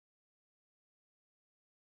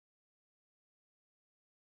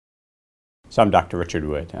So I'm Dr. Richard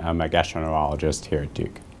Wood. I'm a gastroenterologist here at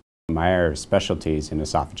Duke. My area of specialty is in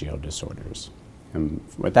esophageal disorders. And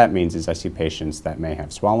what that means is I see patients that may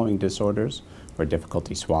have swallowing disorders or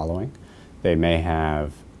difficulty swallowing. They may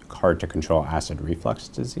have hard to control acid reflux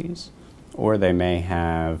disease, or they may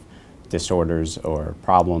have disorders or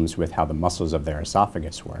problems with how the muscles of their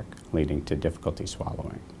esophagus work, leading to difficulty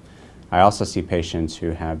swallowing. I also see patients who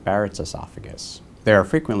have Barrett's esophagus. There are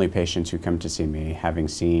frequently patients who come to see me having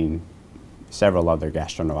seen several other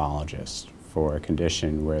gastroenterologists for a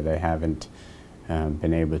condition where they haven't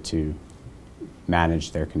been able to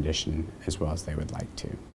manage their condition as well as they would like to.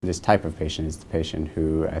 This type of patient is the patient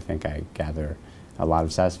who I think I gather a lot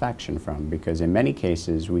of satisfaction from, because in many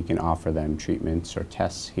cases we can offer them treatments or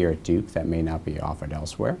tests here at Duke that may not be offered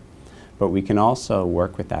elsewhere, but we can also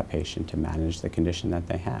work with that patient to manage the condition that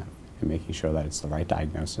they have and making sure that it's the right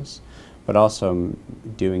diagnosis, but also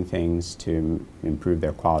doing things to improve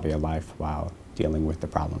their quality of life while dealing with the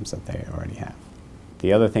problems that they already have.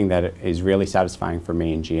 The other thing that is really satisfying for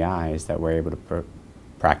me in GI is that we're able to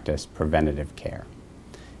practice preventative care.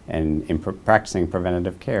 And in practicing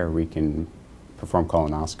preventative care, we can perform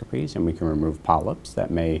colonoscopies and we can remove polyps that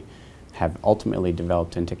may have ultimately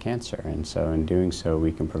developed into cancer. And so in doing so,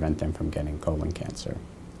 we can prevent them from getting colon cancer.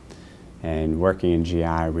 And working in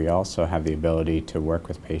GI, we also have the ability to work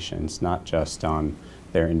with patients not just on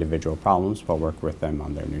their individual problems, but work with them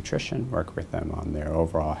on their nutrition, work with them on their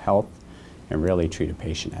overall health, and really treat a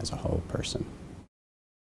patient as a whole person.